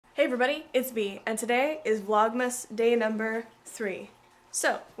Hey everybody, it's B, and today is Vlogmas day number 3.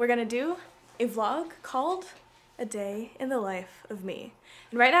 So, we're gonna do a vlog called A Day in the Life of Me.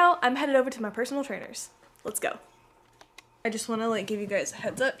 And right now, I'm headed over to my personal trainers. Let's go. I just wanna give you guys a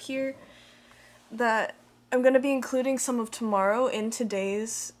heads up here that I'm gonna be including some of tomorrow in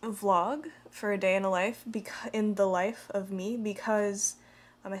today's vlog for a day in the life of me because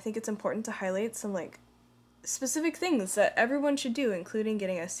I think it's important to highlight some specific things that everyone should do, including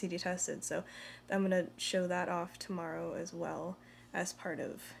getting STD tested. So I'm gonna show that off tomorrow as well as part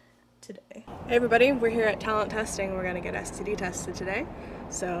of today. Hey everybody, we're here at talent testing. We're gonna get STD tested today.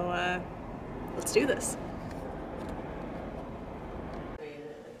 So let's do this.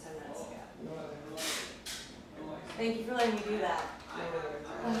 Thank you for letting me do that.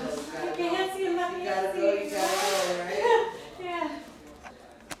 I can't see him. You gotta go, right? Yeah.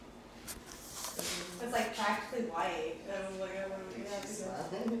 It's like practically white.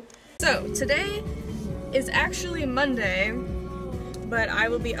 So today is actually Monday, but I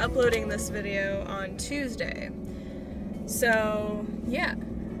will be uploading this video on Tuesday. So yeah,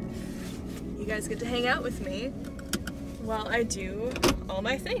 you guys get to hang out with me while I do all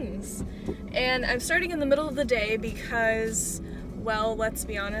my things. And I'm starting in the middle of the day because, well, let's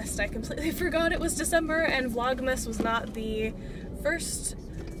be honest, I completely forgot it was December and Vlogmas was not the first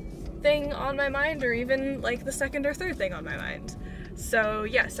thing on my mind, or even the second or third thing on my mind. So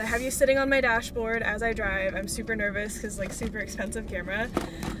yes, I have you sitting on my dashboard as I drive. I'm super nervous because super expensive camera.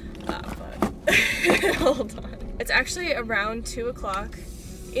 But hold on. It's actually around 2 o'clock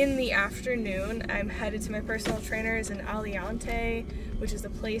in the afternoon. I'm headed to my personal trainers in Aliante, which is a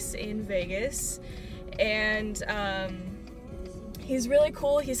place in Vegas, and he's really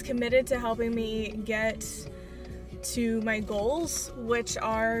cool. He's committed to helping me get to my goals, which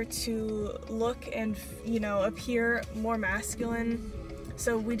are to look and appear more masculine.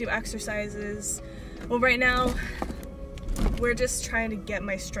 So we do exercises. Well, right now we're just trying to get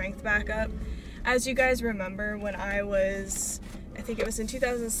my strength back up. As you guys remember, when I think it was in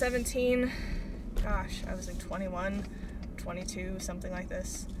 2017, gosh, I was 21, 22, something like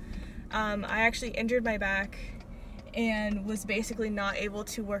this. I actually injured my back and was basically not able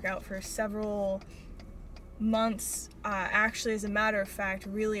to work out for several months. Actually, as a matter of fact,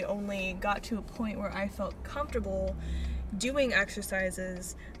 really only got to a point where I felt comfortable doing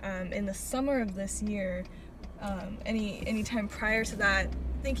exercises in the summer of this year. Any time prior to that,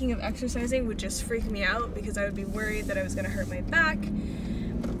 thinking of exercising would just freak me out because I would be worried that I was going to hurt my back.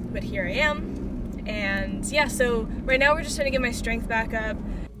 But here I am, and yeah, so right now we're just trying to get my strength back up.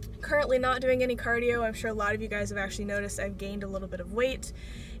 Currently not doing any cardio. I'm sure a lot of you guys have actually noticed I've gained a little bit of weight,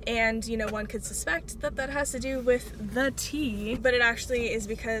 and one could suspect that that has to do with the tea, but it actually is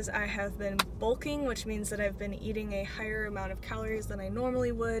because I have been bulking, which means that I've been eating a higher amount of calories than I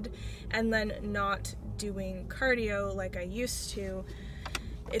normally would, and then not doing cardio like I used to.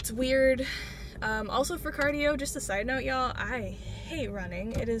 It's weird. Also for cardio, just a side note, y'all, I hate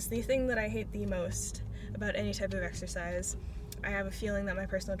running. It is the thing that I hate the most about any type of exercise. I have a feeling that my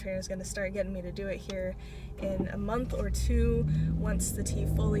personal trainer is going to start getting me to do it here in a month or two once the tea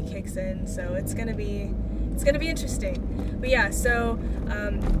fully kicks in. So it's gonna be interesting. But yeah, so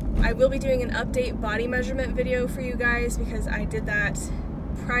I will be doing an update body measurement video for you guys because I did that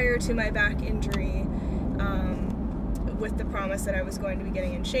prior to my back injury with the promise that I was going to be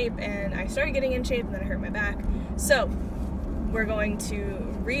getting in shape, and I started getting in shape and then I hurt my back. So we're going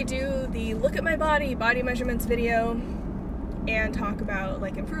to redo the look at my body measurements video and talk about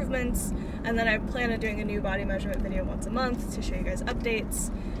improvements, and then I plan on doing a new body measurement video once a month to show you guys updates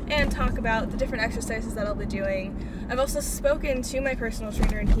and talk about the different exercises that I'll be doing. I've also spoken to my personal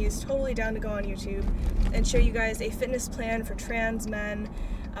trainer and he's totally down to go on YouTube and show you guys a fitness plan for trans men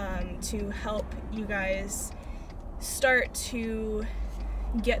to help you guys start to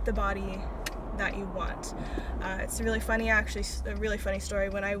get the body that you want. It's really funny, actually, a really funny story.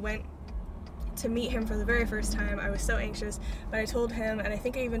 When I went to meet him for the very first time, I was so anxious, but I told him, and I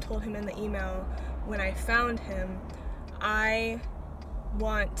think I even told him in the email when I found him, I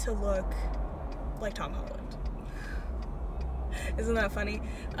want to look like Tom Holland. Isn't that funny?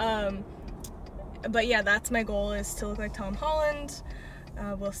 But yeah, that's my goal, is to look like Tom Holland.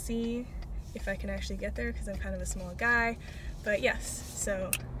 We'll see if I can actually get there because I'm kind of a small guy, but yes,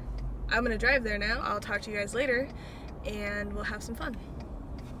 so I'm gonna drive there now. I'll talk to you guys later and we'll have some fun.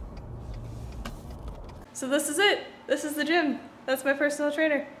 So this is it. This is the gym. That's my personal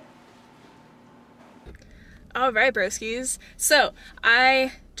trainer. Alright, broskies. So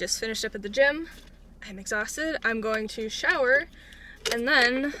I just finished up at the gym. I'm exhausted. I'm going to shower and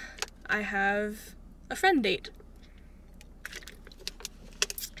then I have a friend date.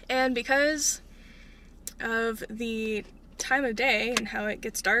 And because of the time of day and how it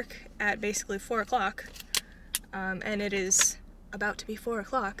gets dark at basically 4 o'clock, and it is about to be 4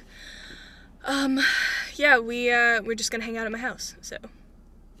 o'clock, yeah, we're just gonna hang out at my house, so.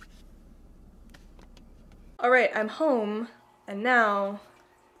 Alright, I'm home, and now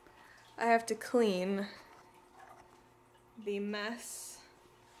I have to clean the mess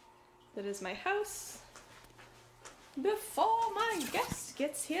that is my house before my guest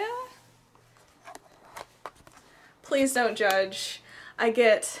gets here. Please don't judge. I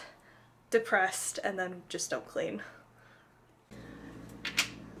get depressed and then just don't clean.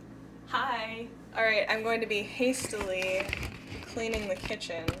 Hi. Alright, I'm going to be hastily cleaning the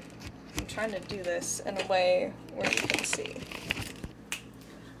kitchen. I'm trying to do this in a way where you can see.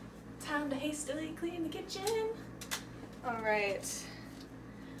 Time to hastily clean the kitchen. Alright.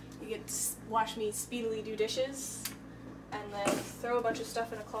 You get to watch me speedily do dishes and then throw a bunch of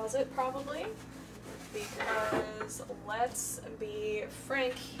stuff in a closet, probably. Because let's be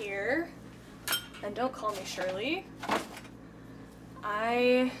frank here, and don't call me Shirley.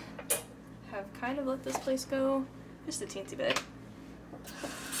 I have kind of let this place go just a teensy bit.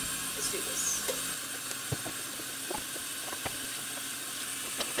 Let's do this.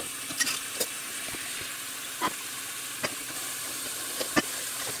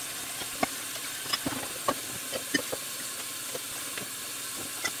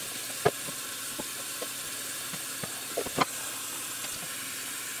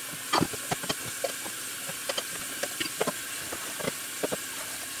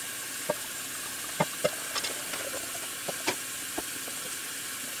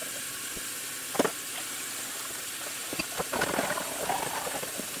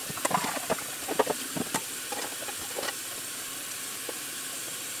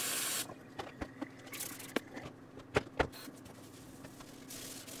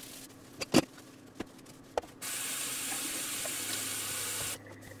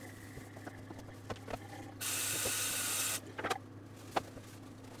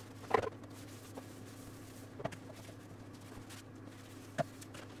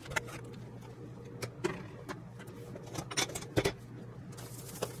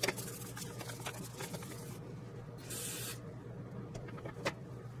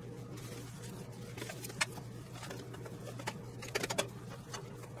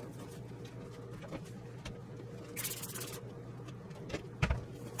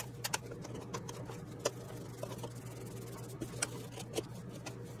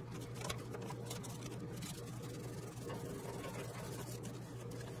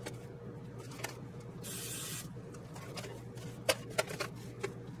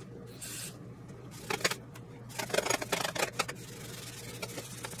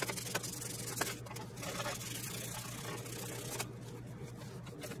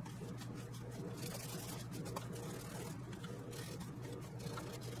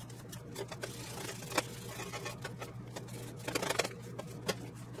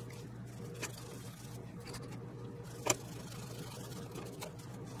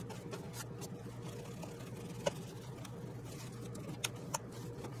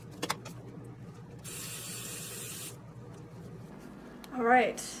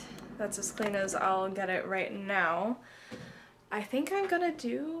 Alright, that's as clean as I'll get it right now. I think I'm gonna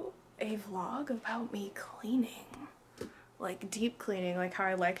do a vlog about me cleaning. Like deep cleaning, like how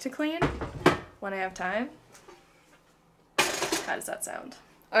I like to clean when I have time. How does that sound?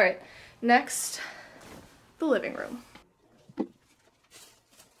 Alright, next, the living room.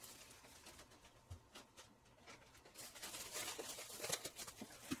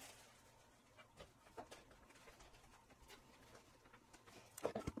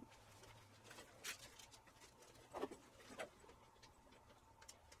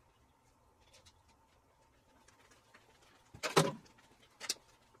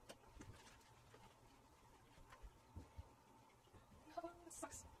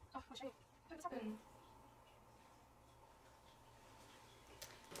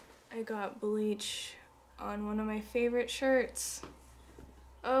 I got bleach on one of my favorite shirts.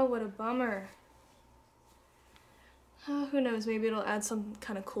 Oh, what a bummer. Who knows, maybe it'll add some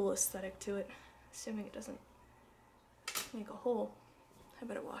kind of cool aesthetic to it, assuming it doesn't make a hole. I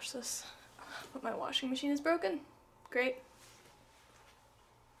better wash this, but my washing machine is broken. Great.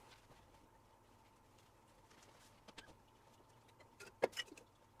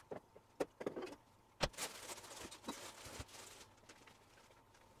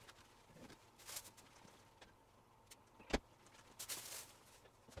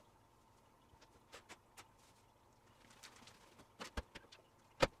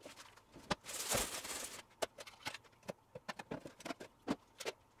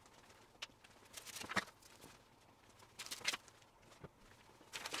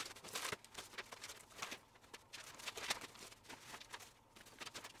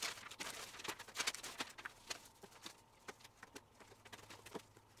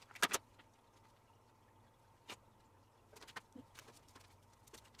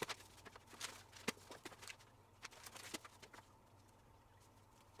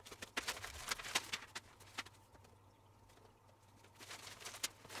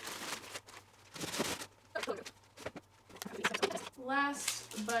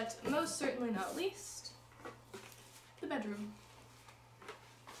 last but most certainly not least, the bedroom.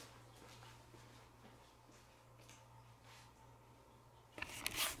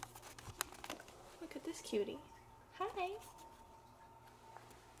 Look at this cutie. Hi.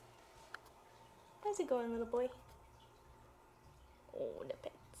 How's it going, little boy? Oh, the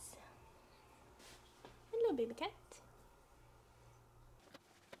pets. Hello, baby cat.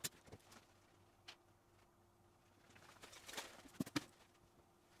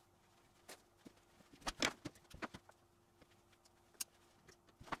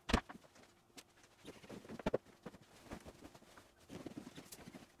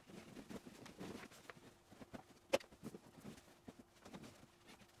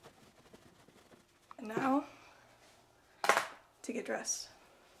 And now, to get dressed.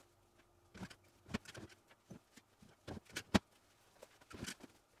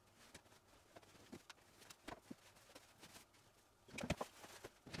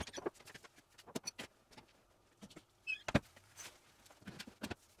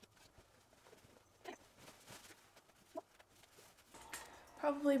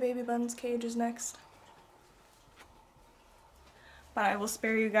 Probably Baby Bun's cage is next. But I will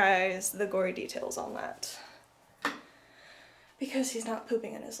spare you guys the gory details on that. Because he's not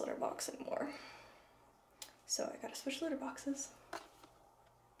pooping in his litter box anymore. So I gotta switch litter boxes.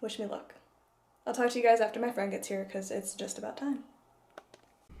 Wish me luck. I'll talk to you guys after my friend gets here because it's just about time.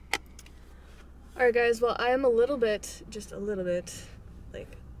 Alright guys, well I am just a little bit,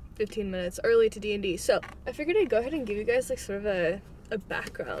 like 15 minutes early to D&D. So I figured I'd go ahead and give you guys like sort of a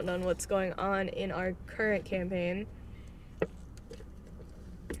background on what's going on in our current campaign.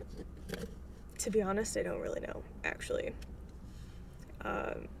 To be honest, I don't really know, actually.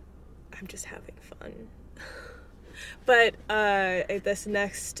 I'm just having fun. But this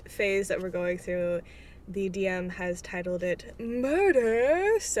next phase that we're going through, the DM has titled it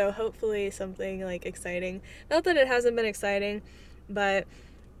Murder, so hopefully something like exciting. Not that it hasn't been exciting, but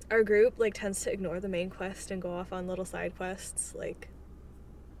our group like tends to ignore the main quest and go off on little side quests, like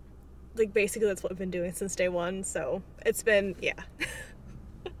basically that's what we've been doing since day one, so it's been, yeah.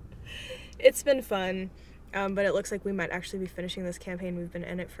 It's been fun, but it looks like we might actually be finishing this campaign. We've been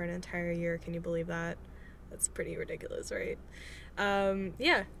in it for an entire year. Can you believe that? That's pretty ridiculous, right?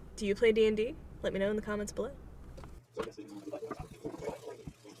 Yeah. Do you play D&D? Let me know in the comments below.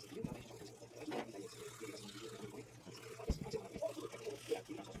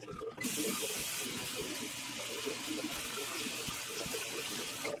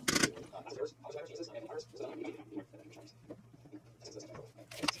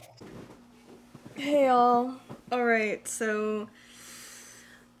 Hey y'all. Alright, so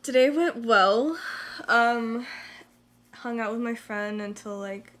today went well. Hung out with my friend until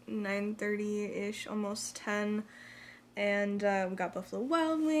like 9:30-ish, almost 10, and we got Buffalo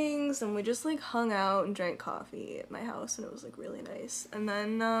Wild Wings, and we just like hung out and drank coffee at my house, and it was like really nice. And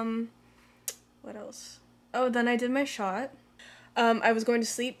then what else? Oh, then I did my shot. I was going to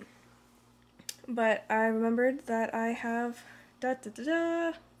sleep, but I remembered that I have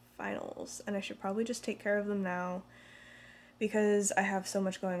finals, and I should probably just take care of them now because I have so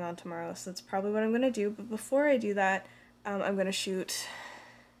much going on tomorrow, so that's probably what I'm gonna do. But before I do that, I'm gonna shoot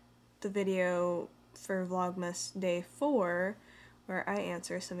the video for Vlogmas Day 4 where I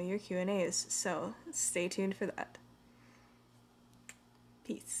answer some of your Q&As, so stay tuned for that.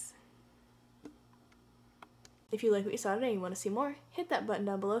 Peace. If you like what you saw today and you want to see more, hit that button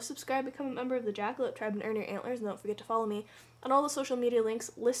down below, subscribe, become a member of the Jackalope Tribe, and earn your antlers, and don't forget to follow me on all the social media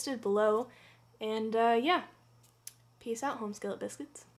links listed below. And yeah, peace out, home skillet biscuits.